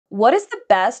What is the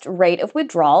best rate of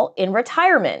withdrawal in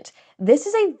retirement? This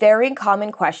is a very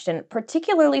common question,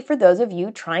 particularly for those of you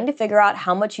trying to figure out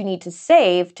how much you need to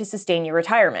save to sustain your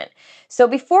retirement. So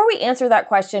before we answer that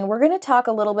question, we're going to talk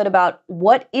a little bit about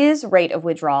what is rate of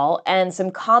withdrawal and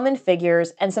some common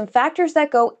figures and some factors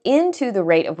that go into the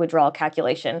rate of withdrawal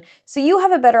calculation so you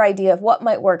have a better idea of what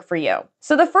might work for you.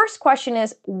 So the first question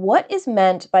is, what is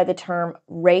meant by the term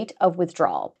rate of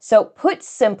withdrawal? So put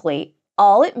simply,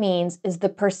 all it means is the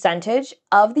percentage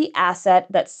of the asset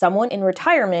that someone in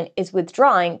retirement is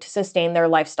withdrawing to sustain their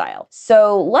lifestyle.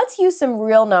 So let's use some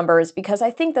real numbers because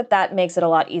I think that makes it a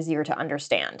lot easier to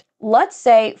understand. Let's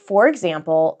say, for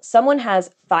example, someone has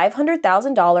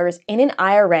 $500,000 in an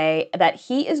IRA that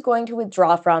he is going to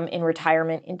withdraw from in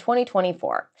retirement in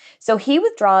 2024. So he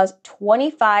withdraws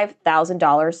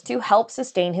 $25,000 to help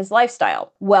sustain his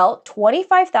lifestyle. Well,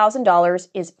 $25,000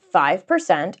 is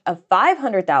 5% of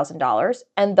 $500,000,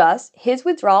 and thus his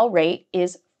withdrawal rate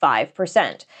is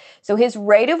 5%. So his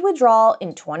rate of withdrawal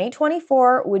in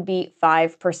 2024 would be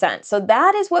 5%. So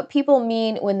that is what people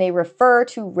mean when they refer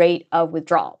to rate of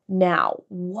withdrawal. Now,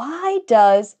 why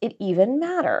does it even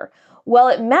matter? Well,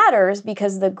 it matters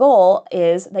because the goal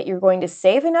is that you're going to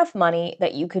save enough money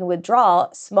that you can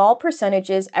withdraw small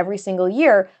percentages every single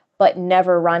year, but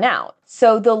never run out.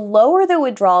 So the lower the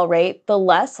withdrawal rate, the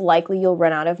less likely you'll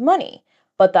run out of money.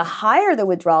 But the higher the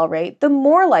withdrawal rate, the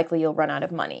more likely you'll run out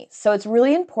of money. So it's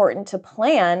really important to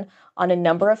plan on a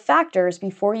number of factors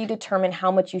before you determine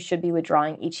how much you should be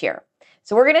withdrawing each year.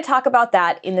 So we're going to talk about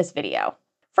that in this video.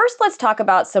 First, let's talk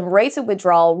about some rates of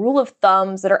withdrawal, rule of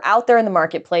thumbs that are out there in the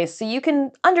marketplace so you can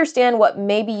understand what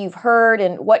maybe you've heard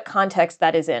and what context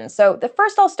that is in. So the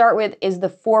first I'll start with is the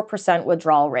 4%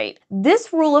 withdrawal rate.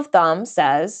 This rule of thumb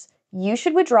says you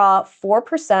should withdraw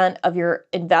 4% of your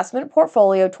investment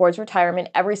portfolio towards retirement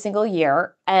every single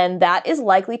year, and that is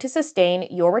likely to sustain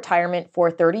your retirement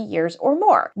for 30 years or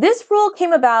more. This rule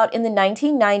came about in the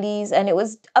 1990s, and it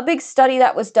was a big study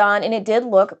that was done, and it did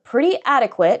look pretty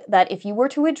adequate that if you were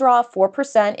to withdraw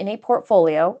 4% in a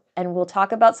portfolio, and we'll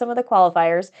talk about some of the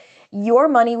qualifiers, your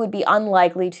money would be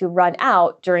unlikely to run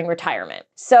out during retirement.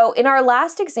 So in our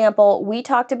last example, we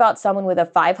talked about someone with a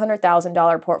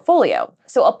 $500,000 portfolio.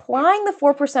 So applying the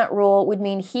 4% rule would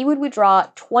mean he would withdraw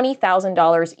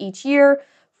 $20,000 each year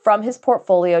from his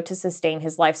portfolio to sustain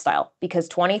his lifestyle, because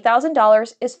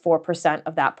 $20,000 is 4%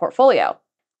 of that portfolio.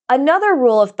 Another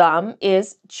rule of thumb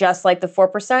is, just like the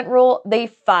 4% rule,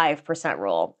 the 5%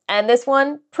 rule. And this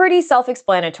one, pretty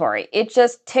self-explanatory. It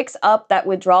just ticks up that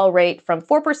withdrawal rate from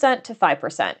 4% to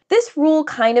 5%. This rule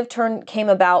kind of came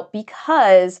about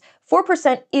because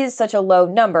 4% is such a low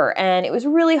number, and it was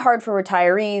really hard for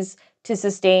retirees to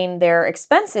sustain their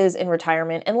expenses in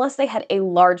retirement unless they had a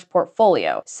large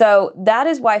portfolio. So that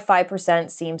is why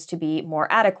 5% seems to be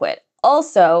more adequate.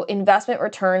 Also, investment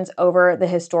returns over the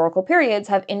historical periods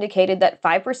have indicated that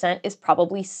 5% is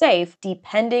probably safe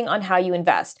depending on how you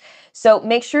invest. So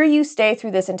make sure you stay through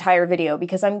this entire video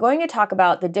because I'm going to talk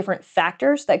about the different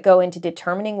factors that go into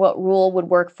determining what rule would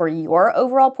work for your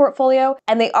overall portfolio,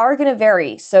 and they are going to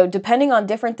vary. So depending on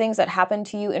different things that happen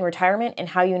to you in retirement and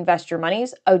how you invest your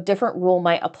monies, a different rule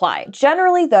might apply.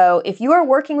 Generally though, if you are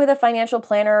working with a financial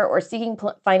planner or seeking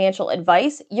financial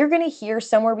advice, you're going to hear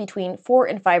somewhere between 4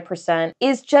 and 5%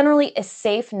 is generally a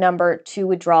safe number to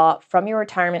withdraw from your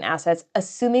retirement assets,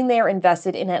 assuming they are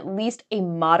invested in at least a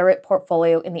moderate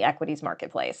portfolio in the equities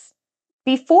marketplace.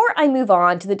 Before I move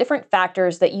on to the different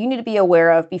factors that you need to be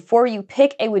aware of before you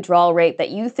pick a withdrawal rate that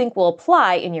you think will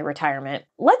apply in your retirement,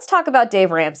 let's talk about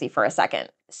Dave Ramsey for a second.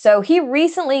 So he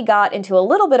recently got into a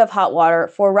little bit of hot water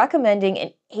for recommending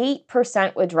an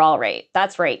 8% withdrawal rate.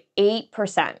 That's right,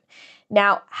 8%.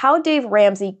 Now, how Dave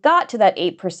Ramsey got to that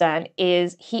 8%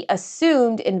 is he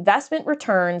assumed investment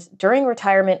returns during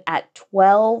retirement at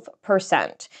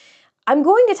 12%. I'm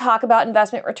going to talk about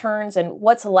investment returns and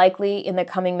what's likely in the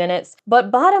coming minutes,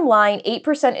 but bottom line,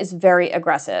 8% is very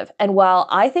aggressive. And while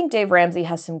I think Dave Ramsey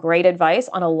has some great advice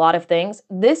on a lot of things,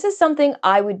 this is something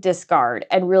I would discard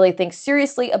and really think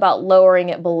seriously about lowering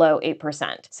it below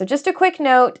 8%. So just a quick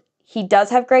note, he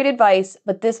does have great advice,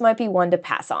 but this might be one to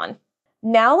pass on.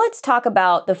 Now let's talk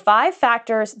about the 5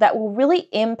 factors that will really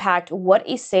impact what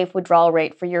a safe withdrawal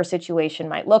rate for your situation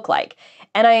might look like.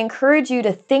 And I encourage you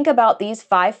to think about these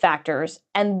 5 factors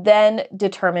and then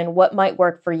determine what might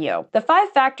work for you. The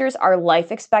 5 factors are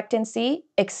life expectancy,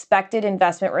 expected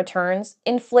investment returns,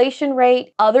 inflation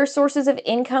rate, other sources of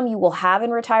income you will have in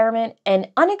retirement, and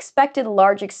unexpected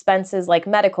large expenses like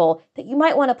medical that you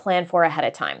might want to plan for ahead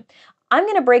of time. I'm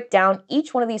going to break down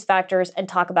each one of these factors and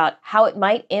talk about how it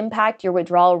might impact your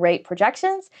withdrawal rate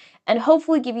projections and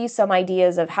hopefully give you some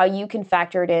ideas of how you can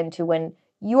factor it into when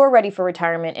you're ready for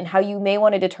retirement and how you may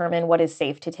want to determine what is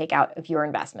safe to take out of your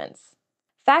investments.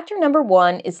 Factor number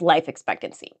one is life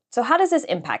expectancy. So, how does this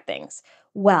impact things?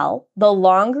 Well, the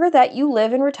longer that you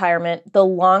live in retirement, the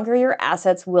longer your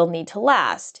assets will need to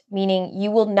last, meaning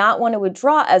you will not want to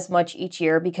withdraw as much each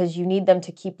year because you need them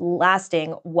to keep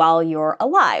lasting while you're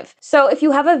alive. So, if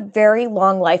you have a very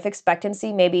long life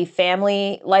expectancy, maybe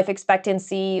family life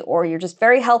expectancy, or you're just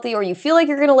very healthy, or you feel like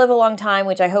you're going to live a long time,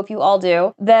 which I hope you all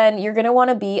do, then you're going to want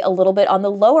to be a little bit on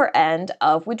the lower end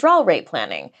of withdrawal rate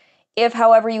planning. If,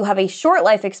 however, you have a short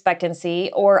life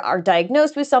expectancy or are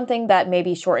diagnosed with something that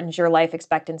maybe shortens your life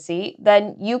expectancy,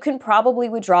 then you can probably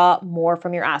withdraw more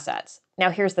from your assets. Now,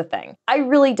 here's the thing. I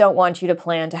really don't want you to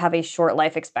plan to have a short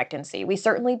life expectancy. We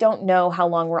certainly don't know how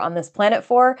long we're on this planet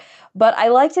for, but I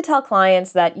like to tell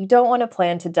clients that you don't want to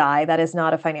plan to die. That is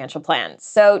not a financial plan.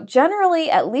 So generally,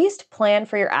 at least plan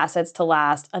for your assets to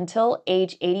last until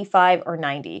age 85 or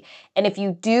 90. And if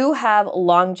you do have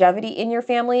longevity in your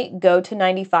family, go to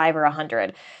 95 or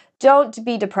 100. Don't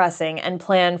be depressing and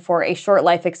plan for a short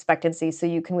life expectancy so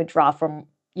you can withdraw from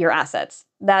your assets.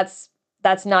 That's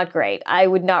not great. I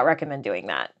would not recommend doing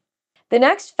that. The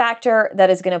next factor that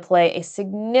is going to play a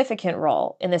significant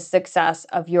role in the success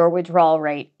of your withdrawal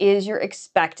rate is your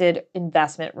expected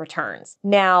investment returns.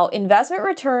 Now, investment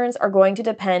returns are going to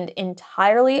depend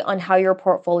entirely on how your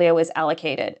portfolio is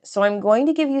allocated. So I'm going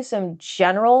to give you some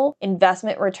general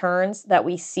investment returns that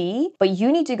we see, but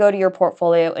you need to go to your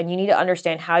portfolio and you need to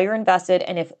understand how you're invested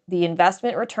and if the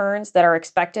investment returns that are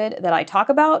expected that I talk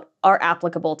about are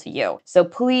applicable to you. So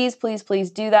please, please, please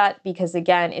do that because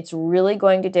again, it's really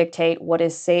going to dictate what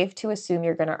is safe to assume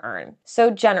you're going to earn.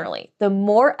 So generally, the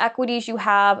more equities you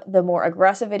have, the more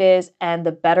aggressive it is and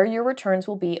the better your returns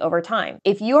will be over time.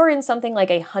 If you are in something like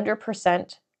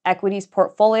 100% equities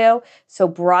portfolio, so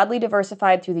broadly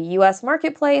diversified through the US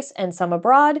marketplace and some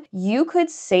abroad, you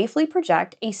could safely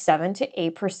project a 7 to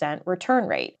 8% return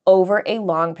rate over a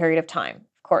long period of time.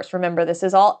 Of course, remember, this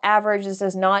is all average. This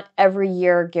is not every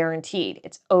year guaranteed.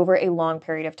 It's over a long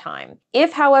period of time.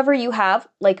 If, however, you have,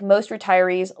 like most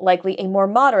retirees, likely a more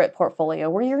moderate portfolio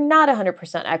where you're not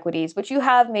 100% equities, but you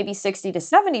have maybe 60 to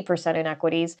 70% in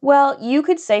equities, well, you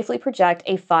could safely project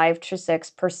a 5 to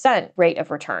 6% rate of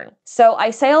return. So I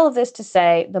say all of this to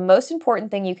say the most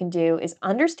important thing you can do is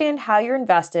understand how you're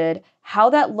invested,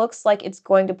 how that looks like it's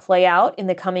going to play out in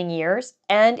the coming years,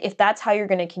 and if that's how you're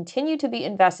going to continue to be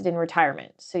invested in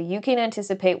retirement, so you can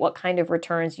anticipate what kind of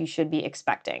returns you should be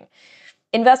expecting.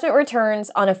 Investment returns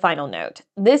on a final note.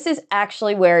 This is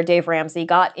actually where Dave Ramsey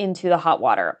got into the hot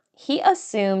water. He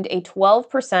assumed a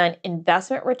 12%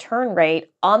 investment return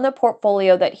rate on the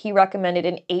portfolio that he recommended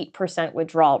an 8%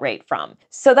 withdrawal rate from.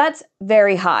 So that's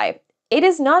very high. It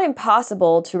is not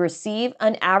impossible to receive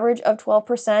an average of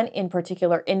 12% in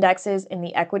particular indexes in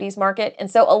the equities market, and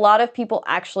so a lot of people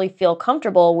actually feel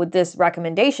comfortable with this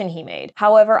recommendation he made.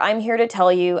 However, I'm here to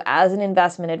tell you, as an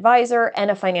investment advisor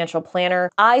and a financial planner,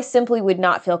 I simply would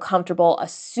not feel comfortable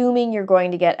assuming you're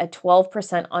going to get a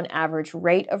 12% on average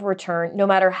rate of return no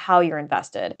matter how you're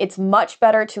invested. It's much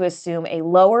better to assume a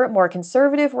lower, more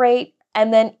conservative rate,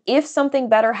 and then if something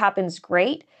better happens,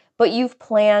 great, but you've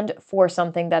planned for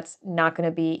something that's not going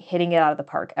to be hitting it out of the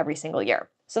park every single year.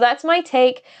 So that's my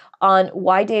take on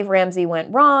why Dave Ramsey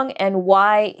went wrong and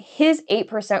why his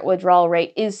 8% withdrawal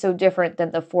rate is so different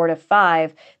than the 4 to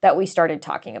 5 that we started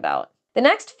talking about. The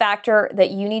next factor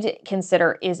that you need to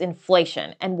consider is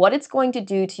inflation and what it's going to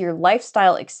do to your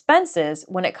lifestyle expenses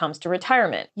when it comes to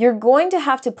retirement. You're going to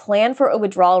have to plan for a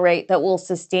withdrawal rate that will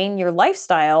sustain your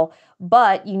lifestyle,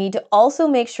 but you need to also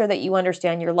make sure that you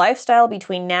understand your lifestyle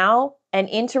between now and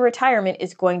into retirement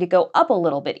is going to go up a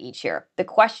little bit each year. The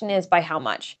question is by how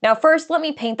much? Now, first, let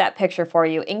me paint that picture for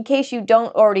you in case you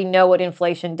don't already know what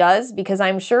inflation does, because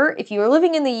I'm sure if you are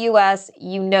living in the US,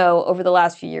 you know over the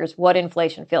last few years what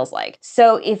inflation feels like.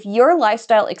 So if your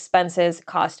lifestyle expenses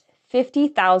cost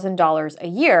 $50,000 a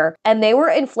year, and they were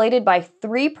inflated by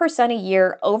 3% a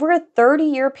year over a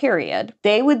 30-year period,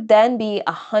 they would then be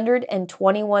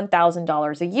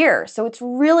 $121,000 a year. So it's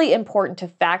really important to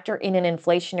factor in an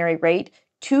inflationary rate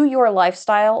to your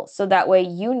lifestyle so that way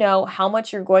you know how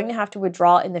much you're going to have to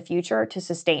withdraw in the future to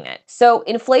sustain it. So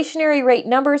inflationary rate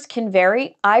numbers can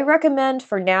vary. I recommend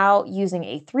for now using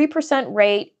a 3%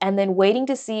 rate and then waiting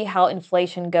to see how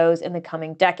inflation goes in the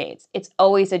coming decades. It's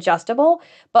always adjustable,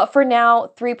 but for now,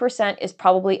 3% is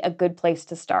probably a good place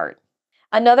to start.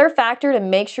 Another factor to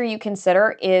make sure you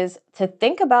consider is to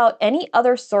think about any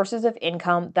other sources of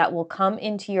income that will come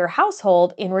into your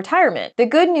household in retirement. The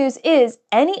good news is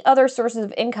any other sources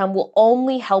of income will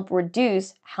only help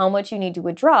reduce how much you need to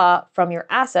withdraw from your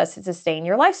assets to sustain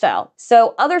your lifestyle.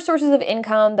 So other sources of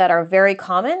income that are very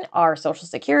common are Social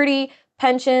Security,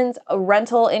 pensions,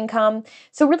 rental income.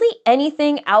 So really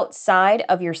anything outside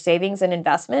of your savings and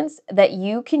investments that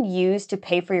you can use to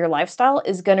pay for your lifestyle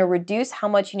is going to reduce how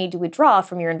much you need to withdraw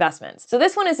from your investments. So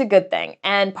this one is a good thing.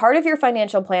 And part of your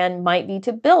financial plan might be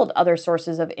to build other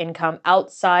sources of income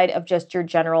outside of just your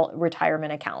general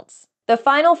retirement accounts. The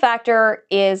final factor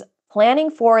is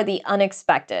planning for the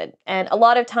unexpected. And a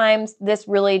lot of times, this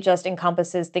really just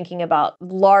encompasses thinking about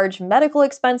large medical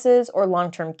expenses or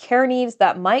long-term care needs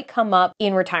that might come up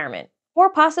in retirement, or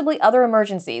possibly other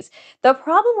emergencies. The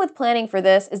problem with planning for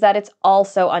this is that it's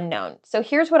also unknown. So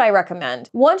here's what I recommend.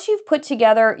 Once you've put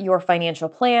together your financial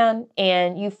plan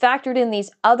and you've factored in these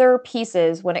other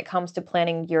pieces when it comes to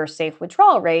planning your safe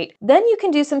withdrawal rate, then you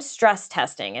can do some stress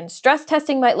testing. And stress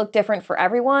testing might look different for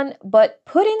everyone, but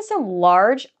put in some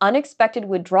large, unexpected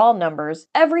withdrawal numbers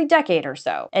every decade or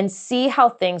so and see how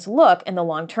things look in the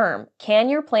long term. Can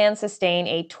your plan sustain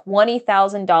a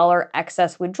 $20,000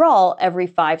 excess withdrawal every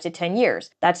 5 to 10 years?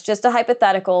 That's just a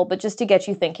hypothetical, but just to get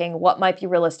you thinking what might be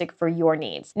realistic for your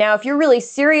needs. Now, if you're really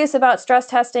serious about stress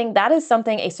testing, that is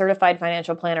something a certified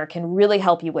financial planner can really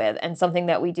help you with, and something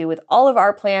that we do with all of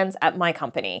our plans at my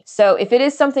company. So if it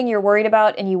is something you're worried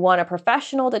about and you want a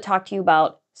professional to talk to you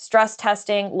about stress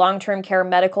testing, long-term care,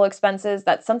 medical expenses,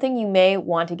 that's something you may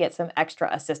want to get some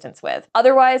extra assistance with.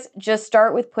 Otherwise, just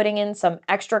start with putting in some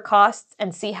extra costs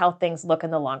and see how things look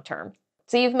in the long term.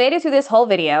 So you've made it through this whole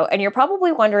video, and you're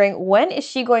probably wondering, when is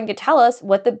she going to tell us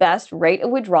what the best rate of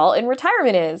withdrawal in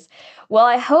retirement is? Well,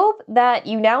 I hope that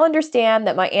you now understand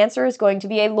that my answer is going to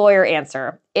be a lawyer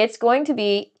answer. It's going to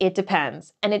be, it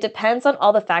depends. And it depends on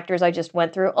all the factors I just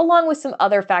went through, along with some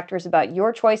other factors about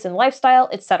your choice and lifestyle,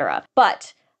 etc.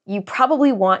 But you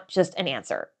probably want just an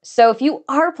answer. So if you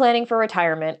are planning for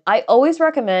retirement, I always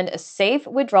recommend a safe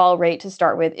withdrawal rate to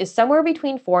start with is somewhere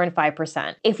between 4 and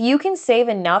 5%. If you can save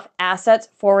enough assets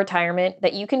for retirement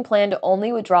that you can plan to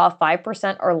only withdraw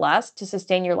 5% or less to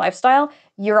sustain your lifestyle,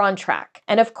 you're on track.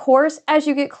 And of course, as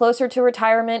you get closer to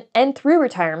retirement and through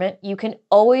retirement, you can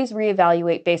always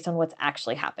reevaluate based on what's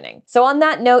actually happening. So on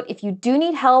that note, if you do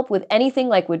need help with anything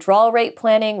like withdrawal rate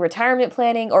planning, retirement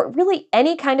planning, or really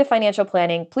any kind of financial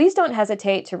planning, please don't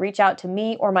hesitate to reach out to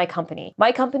me or my company.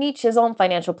 My company, Chisholm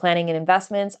Financial Planning and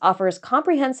Investments, offers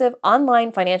comprehensive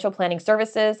online financial planning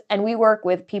services, and we work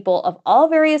with people of all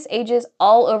various ages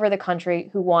all over the country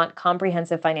who want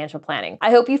comprehensive financial planning.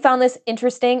 I hope you found this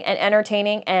interesting and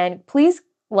entertaining, and please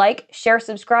like, share,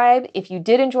 subscribe. If you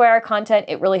did enjoy our content,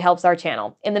 it really helps our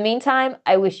channel. In the meantime,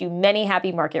 I wish you many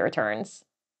happy market returns.